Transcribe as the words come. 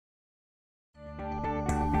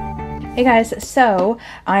Hey guys, so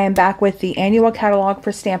I am back with the annual catalog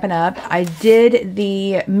for Stampin' Up. I did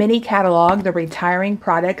the mini catalog, the retiring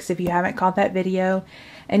products. If you haven't caught that video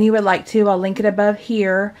and you would like to, I'll link it above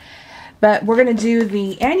here. But we're going to do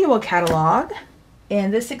the annual catalog,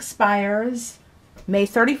 and this expires May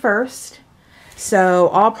 31st. So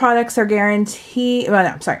all products are guaranteed, well, no,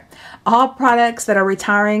 I'm sorry. All products that are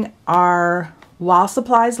retiring are while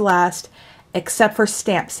supplies last, except for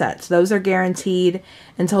stamp sets. Those are guaranteed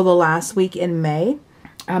until the last week in May.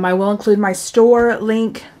 I will include my store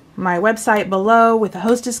link, my website below with the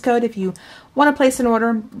Hostess Code if you want to place an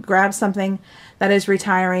order, grab something that is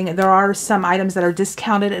retiring. There are some items that are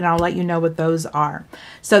discounted, and I'll let you know what those are.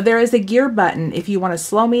 So there is a gear button if you want to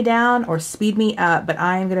slow me down or speed me up, but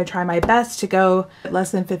I am going to try my best to go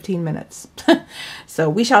less than 15 minutes. So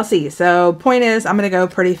we shall see. So point is, I'm going to go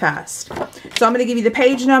pretty fast. So I'm going to give you the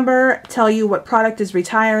page number, tell you what product is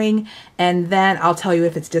retiring, and then I'll tell you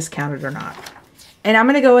if it's discounted or not. And I'm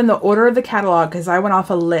going to go in the order of the catalog because I went off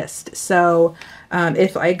a list. So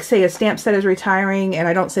if I say a stamp set is retiring and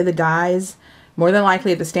I don't say the dies, more than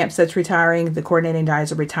likely if the stamp set's retiring, the coordinating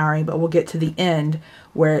dies are retiring, but we'll get to the end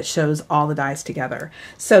where it shows all the dies together.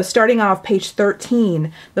 So starting off page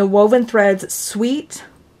 13, the Woven Threads Suite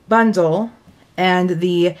Bundle and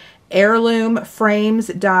the Heirloom Frames,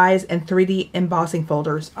 Dies, and 3D Embossing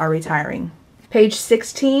Folders are retiring. Page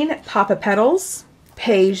 16, Papa Petals.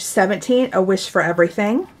 Page 17, A Wish for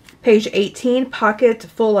Everything. Page 18, Pocket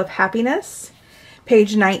Full of Happiness.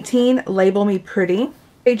 Page 19, Label Me Pretty.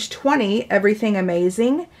 Page 20, Everything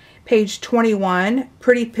Amazing. Page 21,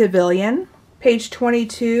 Pretty Pavilion. Page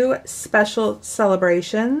 22, Special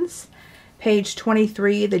Celebrations. Page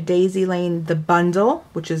 23, the Daisy Lane, the Bundle,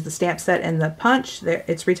 which is the stamp set and the punch. There,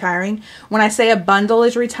 it's retiring. When I say a bundle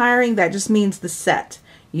is retiring, that just means the set.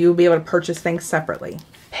 You'll be able to purchase things separately.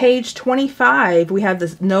 Page 25, we have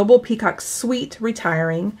the Noble Peacock Suite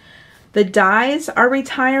retiring. The dies are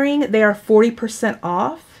retiring. They are 40%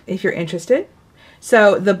 off if you're interested.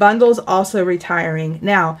 So the bundle's also retiring.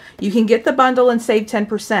 Now, you can get the bundle and save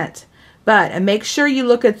 10%, but make sure you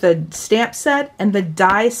look at the stamp set and the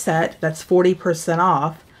die set, that's 40%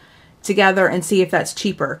 off, together and see if that's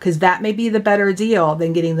cheaper, because that may be the better deal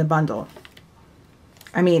than getting the bundle.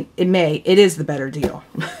 I mean, it is the better deal.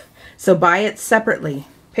 So buy it separately.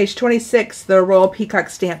 Page 26, the Royal Peacock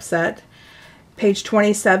Stamp Set. Page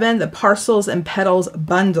 27, the Parcels and Petals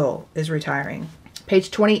Bundle is retiring.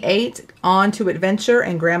 Page 28, On to Adventure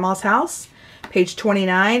and Grandma's House. Page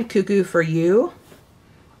 29, Cuckoo for You.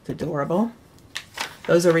 It's adorable.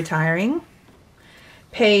 Those are retiring.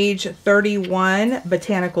 Page 31,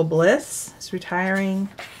 Botanical Bliss is retiring.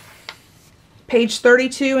 Page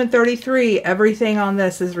 32 and 33, everything on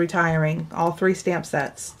this is retiring. All three stamp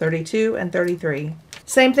sets, 32 and 33.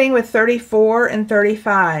 Same thing with 34 and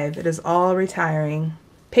 35. It is all retiring.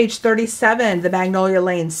 Page 37, the Magnolia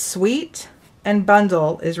Lane Suite and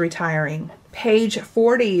Bundle is retiring. Page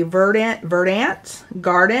 40, Verdant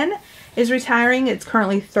Garden is retiring. It's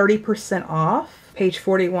currently 30% off. Page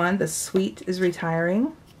 41, the Suite is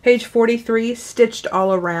retiring. Page 43, Stitched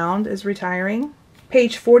All Around is retiring.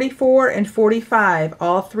 Page 44 and 45,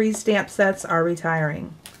 all three stamp sets are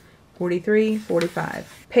retiring. 43,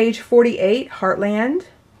 45. Page 48, Heartland.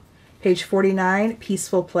 Page 49,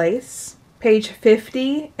 Peaceful Place. Page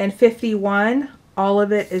 50 and 51, all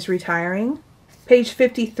of it is retiring. Page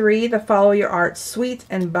 53, the Follow Your Art Suite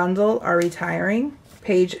and Bundle are retiring.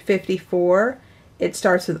 Page 54, It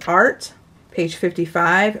Starts With Art. Page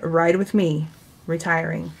 55, Ride With Me,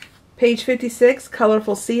 retiring. Page 56,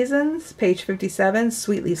 Colorful Seasons. Page 57,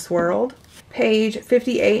 Sweetly Swirled. Page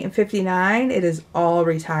 58 and 59, it is all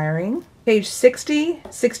retiring. Page 60,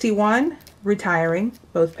 61, retiring,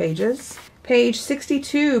 both pages. Page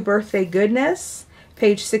 62, Birthday Goodness.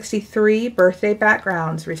 Page 63, Birthday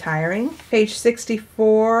Backgrounds, retiring. Page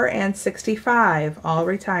 64 and 65, all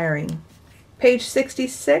retiring. Page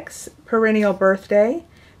 66, Perennial Birthday.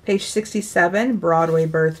 Page 67, Broadway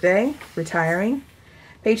Birthday, retiring.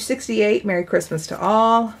 Page 68, Merry Christmas to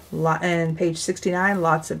All. And page 69,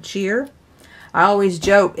 Lots of Cheer. I always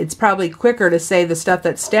joke, it's probably quicker to say the stuff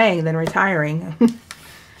that's staying than retiring.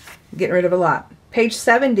 Getting rid of a lot. Page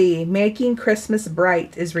 70, Making Christmas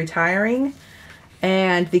Bright is retiring.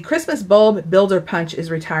 And the Christmas Bulb Builder Punch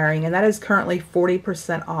is retiring, and that is currently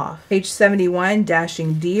 40% off. Page 71,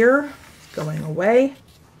 Dashing Deer, going away.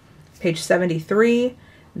 Page 73,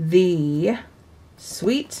 the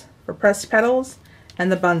Suite for Pressed Petals and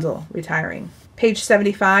the Bundle, retiring. Page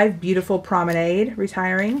 75, Beautiful Promenade,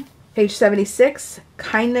 retiring. Page 76,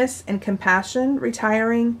 Kindness and Compassion,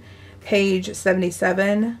 retiring. Page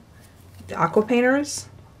 77, the Aqua Painters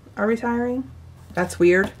are retiring. That's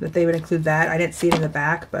weird that they would include that. I didn't see it in the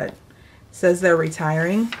back, but it says they're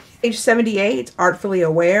retiring. Page 78, Artfully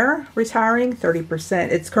Aware, retiring, 30%.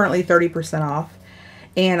 It's currently 30% off.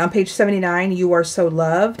 And on page 79, You Are So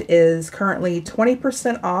Loved is currently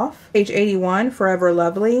 20% off. Page 81, Forever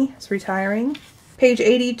Lovely is retiring. Page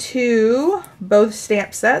 82, both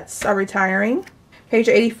stamp sets are retiring. Page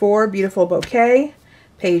 84, Beautiful Bouquet.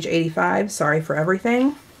 Page 85, Sorry for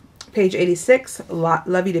Everything. Page 86,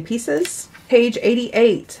 Love You to Pieces. Page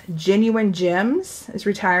 88, Genuine Gems is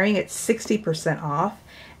retiring. It's 60% off.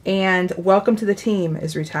 And Welcome to the Team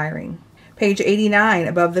is retiring. Page 89,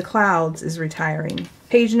 Above the Clouds is retiring.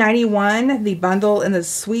 Page 91, The Bundle and the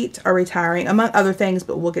Suite are retiring, among other things,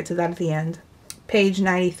 but we'll get to that at the end. Page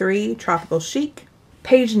 93, Tropical Chic.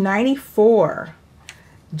 Page 94,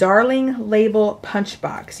 Darling Label Punch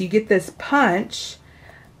Box. You get this punch,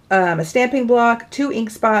 a stamping block, 2 ink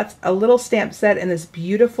spots, a little stamp set, and this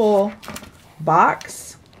beautiful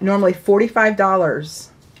box. Normally $45.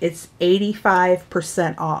 It's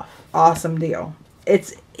 85% off. Awesome deal.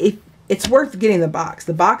 It's worth getting the box.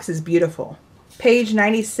 The box is beautiful. Page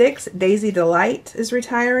 96, Daisy Delight is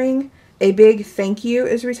retiring. A Big Thank You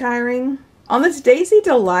is retiring. On this Daisy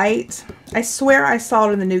Delight, I swear I saw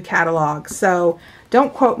it in the new catalog, so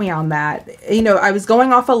don't quote me on that. You know, I was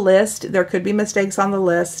going off a list. There could be mistakes on the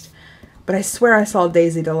list, but I swear I saw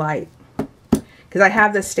Daisy Delight because I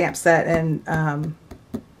have this stamp set. And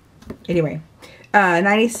anyway,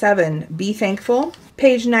 97, Be Thankful.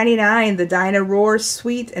 Page 99, the Dinah Roar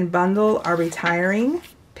Suite and Bundle are retiring.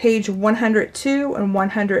 Page 102 and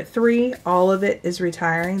 103, all of it is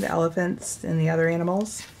retiring, the elephants and the other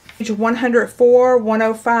animals. Page 104,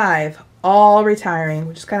 105, all retiring,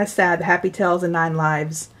 which is kind of sad. The Happy Tales and 9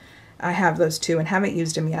 Lives. I have those too and haven't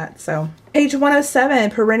used them yet. So page 107,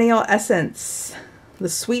 Perennial Essence, the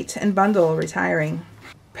Suite and Bundle retiring.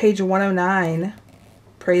 Page 109,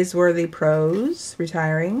 Praiseworthy Prose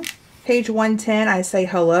retiring. Page 110, I Say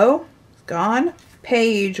Hello, gone.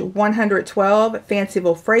 Page 112,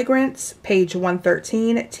 Fanciful Fragrance. Page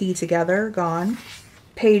 113, Tea Together, gone.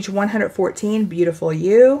 Page 114, Beautiful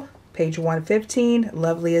You. Page 115,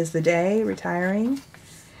 Lovely as the Day, retiring.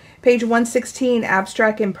 Page 116,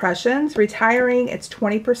 Abstract Impressions, retiring. It's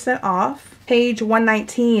 20% off. Page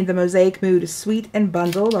 119, The Mosaic Mood Suite and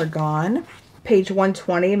Bundle are gone. Page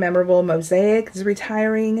 120, Memorable Mosaic is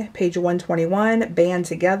retiring. Page 121, Band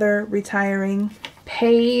Together, retiring.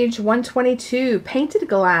 Page 122, Painted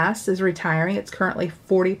Glass is retiring. It's currently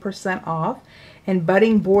 40% off. And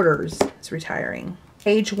Budding Borders is retiring.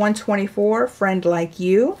 Page 124, Friend Like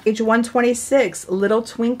You. Page 126, Little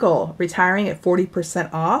Twinkle, retiring at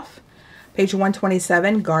 40% off. Page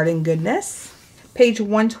 127, Garden Goodness. Page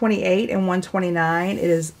 128 and 129, it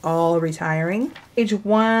is all retiring. Page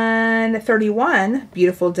 131,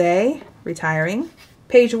 Beautiful Day, retiring.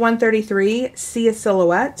 Page 133, See a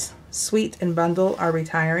Silhouette, Suite and Bundle are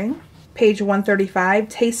retiring. Page 135,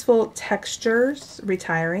 Tasteful Textures,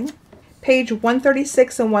 retiring. Page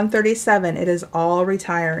 136 and 137, it is all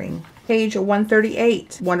retiring. Page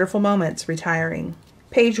 138, Wonderful Moments, retiring.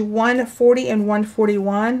 Page 140 and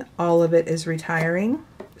 141, all of it is retiring.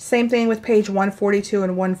 Same thing with page 142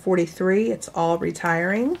 and 143, it's all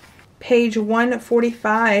retiring. Page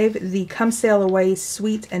 145, the Come Sail Away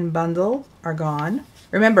Suite and Bundle are gone.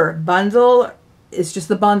 Remember, bundle is just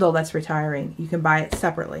the bundle that's retiring. You can buy it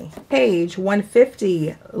separately. Page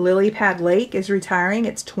 150, Lily Pad Lake is retiring.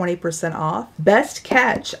 It's 20% off. Best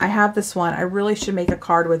Catch, I have this one. I really should make a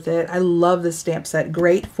card with it. I love this stamp set.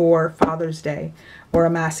 Great for Father's Day or a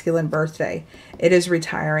masculine birthday. It is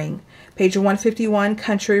retiring. Page 151,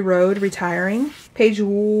 Country Road, retiring. Page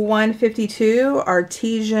 152,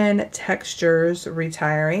 Artesian Textures,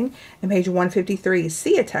 retiring. And page 153,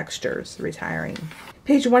 Sia Textures, retiring.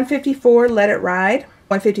 Page 154, Let It Ride.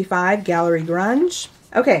 155, Gallery Grunge.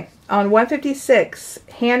 Okay, on 156,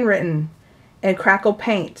 Handwritten and Crackle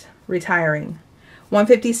Paint, retiring.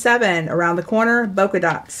 157, Around the Corner, Polka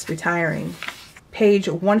Dots, retiring. Page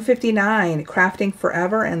 159, Crafting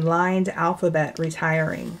Forever and Lined Alphabet,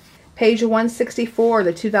 retiring. Page 164,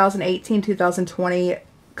 the 2018-2020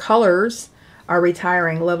 colors are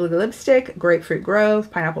retiring. Lovely Lipstick, Grapefruit Grove,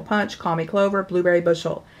 Pineapple Punch, Call Me Clover, Blueberry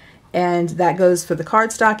Bushel. And that goes for the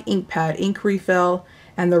cardstock, ink pad, ink refill,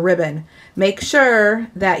 and the ribbon. Make sure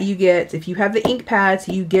that you get, if you have the ink pads,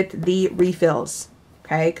 you get the refills,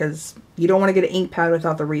 okay? Because you don't want to get an ink pad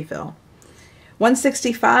without the refill.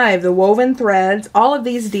 165, the Woven Threads. All of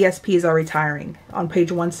these DSPs are retiring on page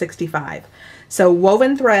 165. So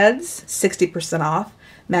Woven Threads, 60% off.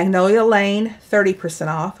 Magnolia Lane, 30%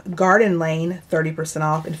 off. Garden Lane, 30%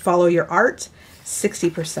 off. And Follow Your Art,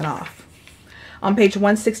 60% off. On page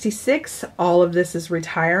 166, all of this is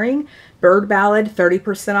retiring. Bird Ballad,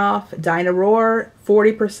 30% off. Dinah Roar,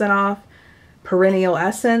 40% off. Perennial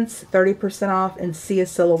Essence, 30% off. And Sia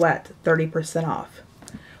Silhouette, 30% off.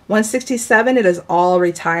 167, it is all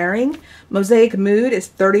retiring. Mosaic Mood is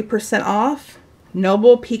 30% off.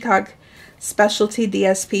 Noble Peacock Specialty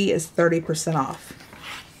DSP is 30% off.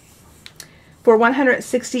 For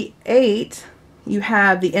 168, you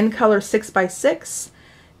have the In Color 6x6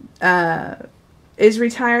 is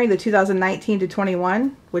retiring, the 2019 to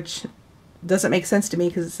 21, which doesn't make sense to me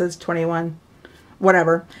because it says 21.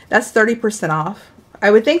 Whatever. That's 30% off.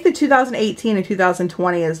 I would think the 2018 and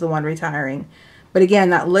 2020 is the one retiring. But again,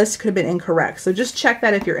 that list could have been incorrect. So just check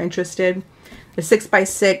that if you're interested. The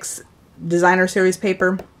 6x6 designer series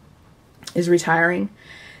paper is retiring.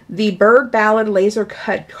 The Bird Ballad laser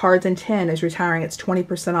cut cards in tin is retiring. It's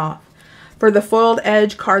 20% off. For the foiled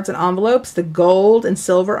edge cards and envelopes, the gold and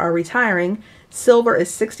silver are retiring. Silver is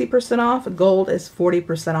 60% off. Gold is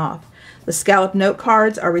 40% off. The scallop note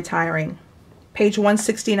cards are retiring. Page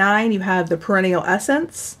 169, you have the Perennial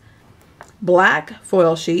Essence, black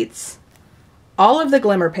foil sheets, all of the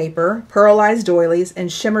glimmer paper, pearlized doilies,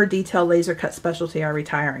 and shimmer detail laser cut specialty are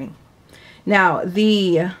retiring. Now,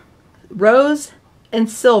 the rose and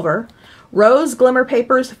silver, rose glimmer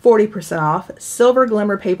papers 40% off, silver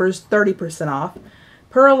glimmer papers 30% off,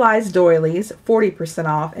 pearlized doilies 40%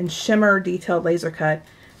 off, and shimmer detailed laser cut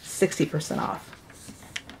 60% off.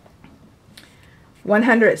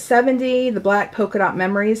 170, the black polka dot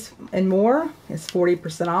memories and more is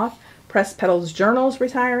 40% off. Pressed Petals journals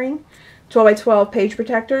retiring. 12x12 page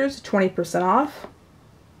protectors 20% off.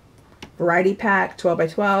 Variety pack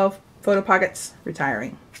 12x12 photo pockets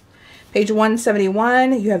retiring. Page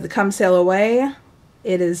 171, you have the Come Sail Away.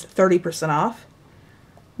 It is 30% off.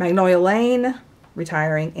 Magnolia Lane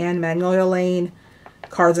retiring, and Magnolia Lane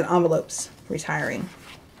cards and envelopes retiring.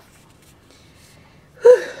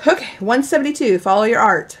 Whew. Okay, 172, Follow Your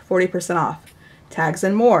Art, 40% off. Tags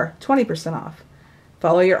and More, 20% off.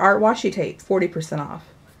 Follow Your Art washi tape, 40% off.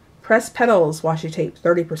 Pressed Petals washi tape,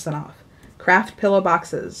 30% off. Craft pillow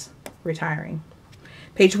boxes, retiring.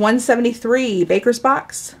 Page 173, Baker's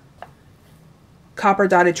Box. Copper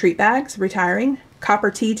dotted treat bags, retiring. Copper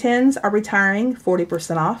tea tins are retiring,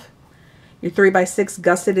 40% off. Your 3x6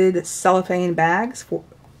 gusseted cellophane bags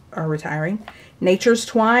are retiring. Nature's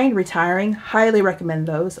Twine, retiring. Highly recommend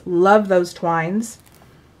those. Love those twines.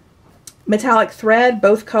 Metallic Thread,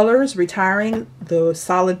 both colors, retiring. The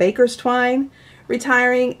Solid Baker's Twine,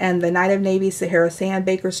 retiring. And the Night of Navy Sahara Sand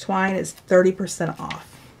Baker's Twine is 30%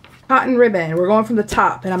 off. Cotton ribbon, we're going from the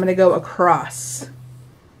top and I'm going to go across.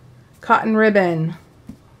 Cotton ribbon,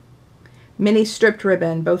 mini stripped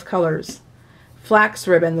ribbon, both colors. Flax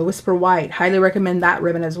ribbon, the Whisper White, highly recommend that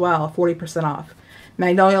ribbon as well, 40% off.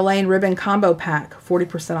 Magnolia Lane ribbon combo pack,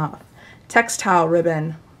 40% off. Textile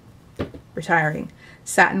ribbon, retiring.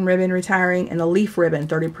 Satin ribbon, retiring. And the leaf ribbon,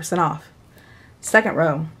 30% off. Second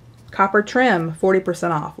row, copper trim, 40%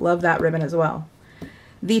 off. Love that ribbon as well.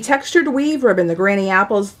 The textured weave ribbon, the Granny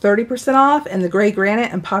Apples, 30% off. And the Gray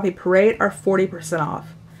Granite and Poppy Parade are 40% off.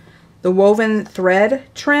 The woven thread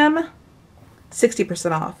trim,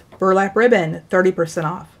 60% off. Burlap ribbon, 30%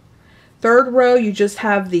 off. Third row, you just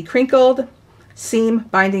have the crinkled seam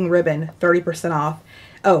binding ribbon, 30% off.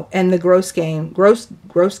 Oh, and the gross grain,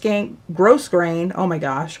 oh my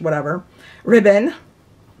gosh, whatever, ribbon.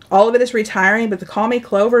 All of it is retiring, but the Call Me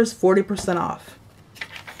Clover is 40% off.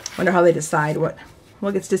 Wonder how they decide what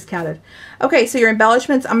gets discounted. Okay, so your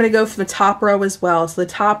embellishments, I'm going to go for the top row as well. So the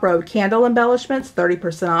top row, candle embellishments,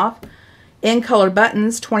 30% off. In color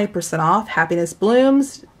buttons, 20% off. Happiness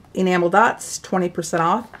Blooms, enamel dots, 20%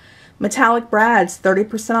 off. Metallic brads,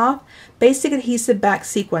 30% off. Basic adhesive back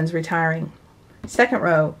sequins, retiring. Second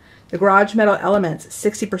row, the garage metal elements,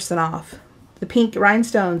 60% off. The pink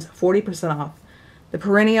rhinestones, 40% off. The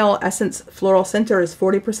perennial essence floral center is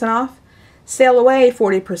 40% off. Sail Away,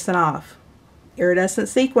 40% off. Iridescent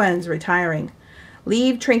sequins, retiring.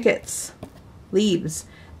 Leaf trinkets, leaves,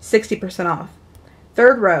 60% off.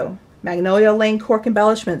 Third row, Magnolia Lane cork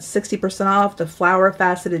embellishments, 60% off. The flower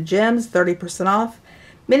faceted gems, 30% off.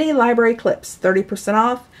 Mini library clips, 30%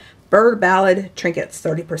 off. Bird Ballad trinkets,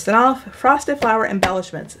 30% off. Frosted flower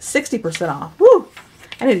embellishments, 60% off. Woo!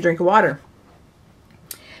 I need a drink of water.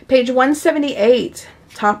 Page 178,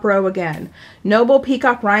 top row again. Noble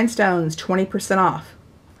Peacock rhinestones, 20% off.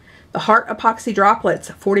 The Heart epoxy droplets,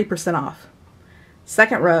 40% off.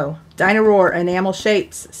 Second row, Dinah Roar enamel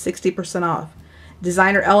shapes, 60% off.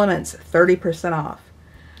 Designer elements, 30% off.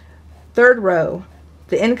 Third row,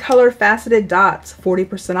 the In Color faceted dots,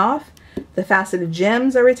 40% off. The faceted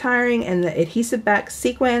gems are retiring, and the adhesive back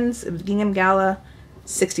sequins of Gingham Gala,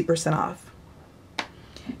 60% off.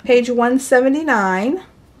 Page 179,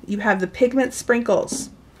 you have the pigment sprinkles.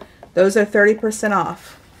 Those are 30%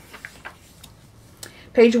 off.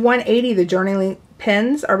 Page 180, the journaling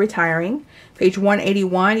pens are retiring. Page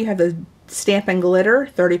 181, you have the Stampin' Glitter,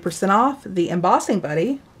 30% off. The Embossing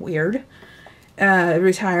Buddy, weird,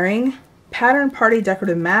 retiring. Pattern Party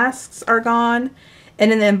decorative masks are gone.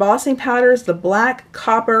 And in the embossing powders, the black,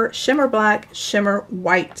 copper, shimmer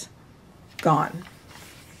white, gone.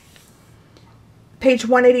 Page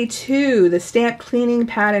 182, the stamp cleaning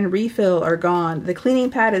pad and refill are gone. The cleaning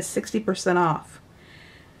pad is 60% off.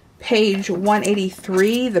 Page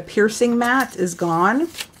 183, the piercing mat is gone.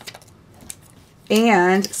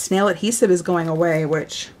 And snail adhesive is going away,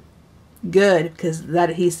 which, good, because that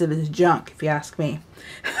adhesive is junk, if you ask me.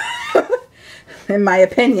 In my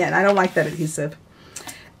opinion, I don't like that adhesive.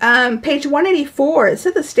 Page 184, it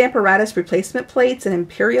said the Stamparatus replacement plates and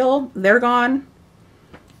Imperial, they're gone.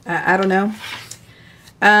 I don't know.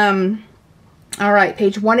 All right,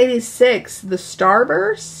 page 186, the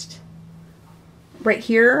Starburst. Right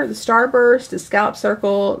here, the Starburst, the Scallop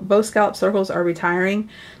Circle, both Scallop Circles are retiring.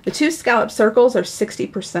 The two Scallop Circles are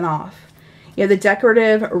 60% off. You have the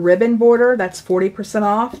decorative ribbon border, that's 40%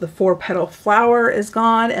 off. The 4-petal flower is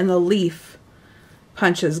gone, and the leaf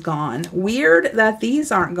punch is gone. Weird that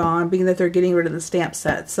these aren't gone, being that they're getting rid of the stamp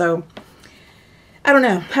set. So, I don't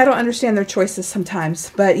know. I don't understand their choices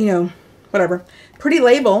sometimes, but, you know, whatever. Pretty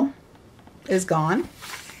Label is gone.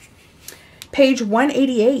 Page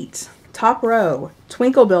 188. Top row,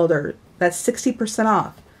 Twinkle Builder, that's 60%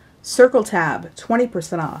 off. Circle Tab,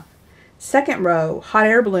 20% off. Second row, Hot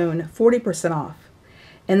Air Balloon, 40% off.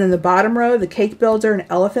 And then the bottom row, the Cake Builder and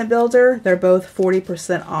Elephant Builder, they're both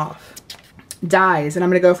 40% off. Dies, and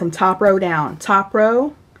I'm going to go from top row down. Top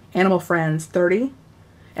row, Animal Friends, 30.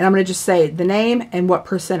 And I'm going to just say the name and what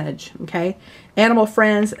percentage, okay? Animal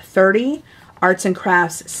Friends, 30. Arts and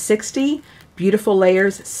Crafts, 60. Beautiful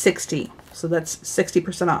Layers, 60. So that's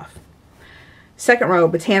 60% off. Second row,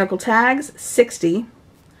 Botanical Tags, 60.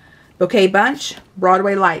 Bouquet Bunch,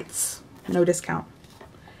 Broadway Lights, no discount.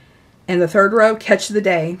 And the third row, Catch the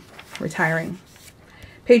Day, retiring.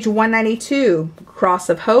 Page 192, Cross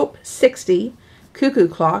of Hope, 60. Cuckoo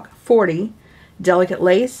Clock, 40. Delicate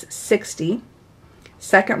Lace, 60.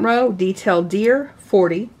 Second row, Detailed Deer,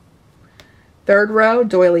 40. Third row,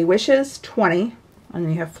 Doily Wishes, 20. And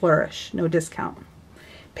then you have Flourish, no discount.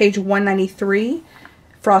 Page 193,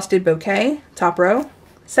 Frosted Bouquet, top row.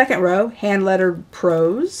 Second row, Hand Lettered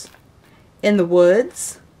Prose. In the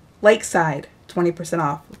Woods, Lakeside, 20%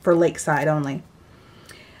 off for Lakeside only.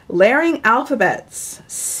 Layering Alphabets,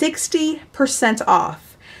 60%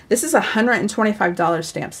 off. This is a $125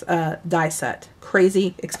 stamps die set.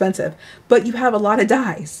 Crazy expensive, but you have a lot of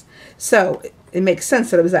dies. So it makes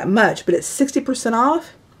sense that it was that much, but it's 60%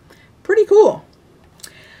 off. Pretty cool.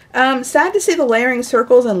 Sad to see the layering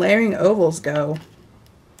circles and layering ovals go.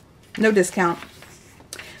 No discount.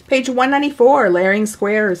 Page 194, layering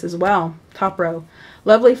squares as well. Top row.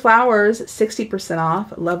 Lovely Flowers, 60%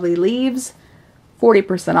 off. Lovely Leaves,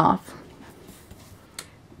 40% off.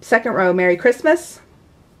 Second row, Merry Christmas,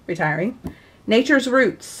 retiring. Nature's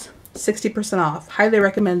Roots, 60% off. Highly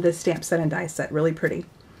recommend this stamp set and die set. Really pretty.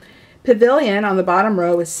 Pavilion on the bottom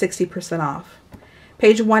row is 60% off.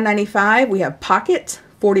 Page 195, we have Pocket,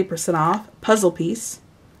 40% off. Puzzle Piece,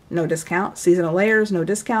 no discount. Seasonal Layers, no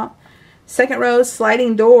discount. Second row,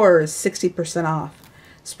 Sliding Doors, 60% off.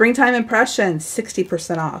 Springtime Impressions,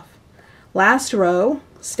 60% off. Last row,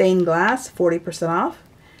 Stained Glass, 40% off.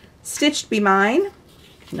 Stitched Be Mine,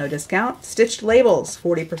 no discount. Stitched Labels,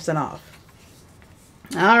 40% off.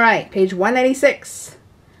 All right, page 196.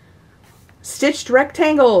 Stitched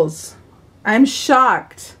Rectangles. I'm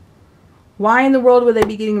shocked. Why in the world would they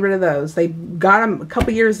be getting rid of those? They got them a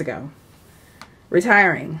couple years ago.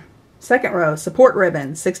 Retiring. Second row, Support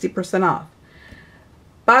Ribbon, 60% off.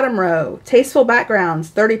 Bottom row, Tasteful Backgrounds,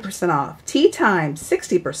 30% off. Tea Time,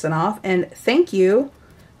 60% off. And Thank You,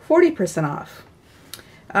 40% off.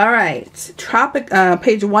 All right,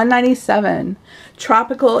 page 197.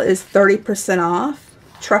 Tropical is 30% off.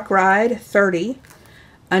 Truck Ride, 30.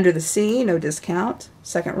 Under the Sea, no discount.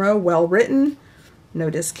 Second row, Well Written, no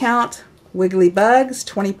discount. Wiggly Bugs,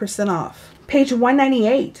 20% off. Page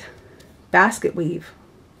 198, Basket Weave.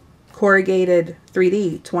 Corrugated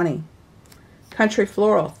 3D, 20. Country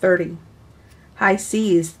Floral, 30. High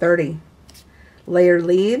Seas, 30. Layered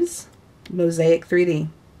Leaves, Mosaic 3D.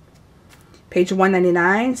 Page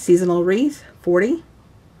 199, Seasonal Wreath, 40.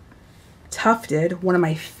 Tufted, one of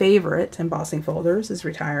my favorite embossing folders, is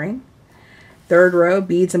retiring. Third row,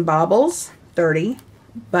 beads and baubles, 30.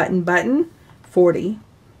 Button, button, 40.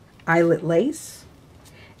 Eyelet lace.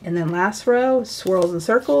 And then last row, swirls and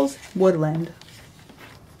circles, woodland.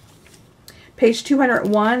 Page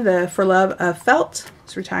 201, the For Love of Felt,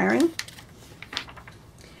 it's retiring.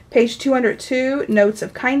 Page 202, Notes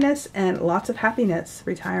of Kindness and Lots of Happiness,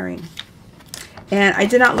 retiring. And I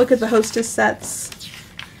did not look at the Hostess sets,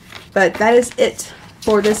 but that is it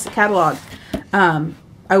for this catalog.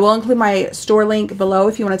 I will include my store link below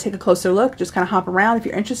if you want to take a closer look. Just kind of hop around if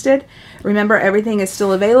you're interested. Remember, everything is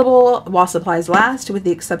still available while supplies last, with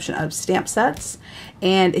the exception of stamp sets.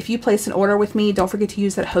 And if you place an order with me, don't forget to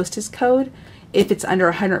use that Hostess code if it's under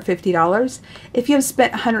 $150. If you have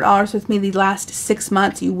spent $100 with me the last 6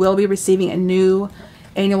 months, you will be receiving a new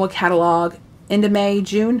annual catalog end of May,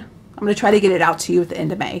 June. I'm going to try to get it out to you at the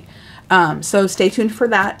end of May. So stay tuned for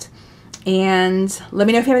that. And let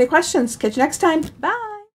me know if you have any questions. Catch you next time. Bye.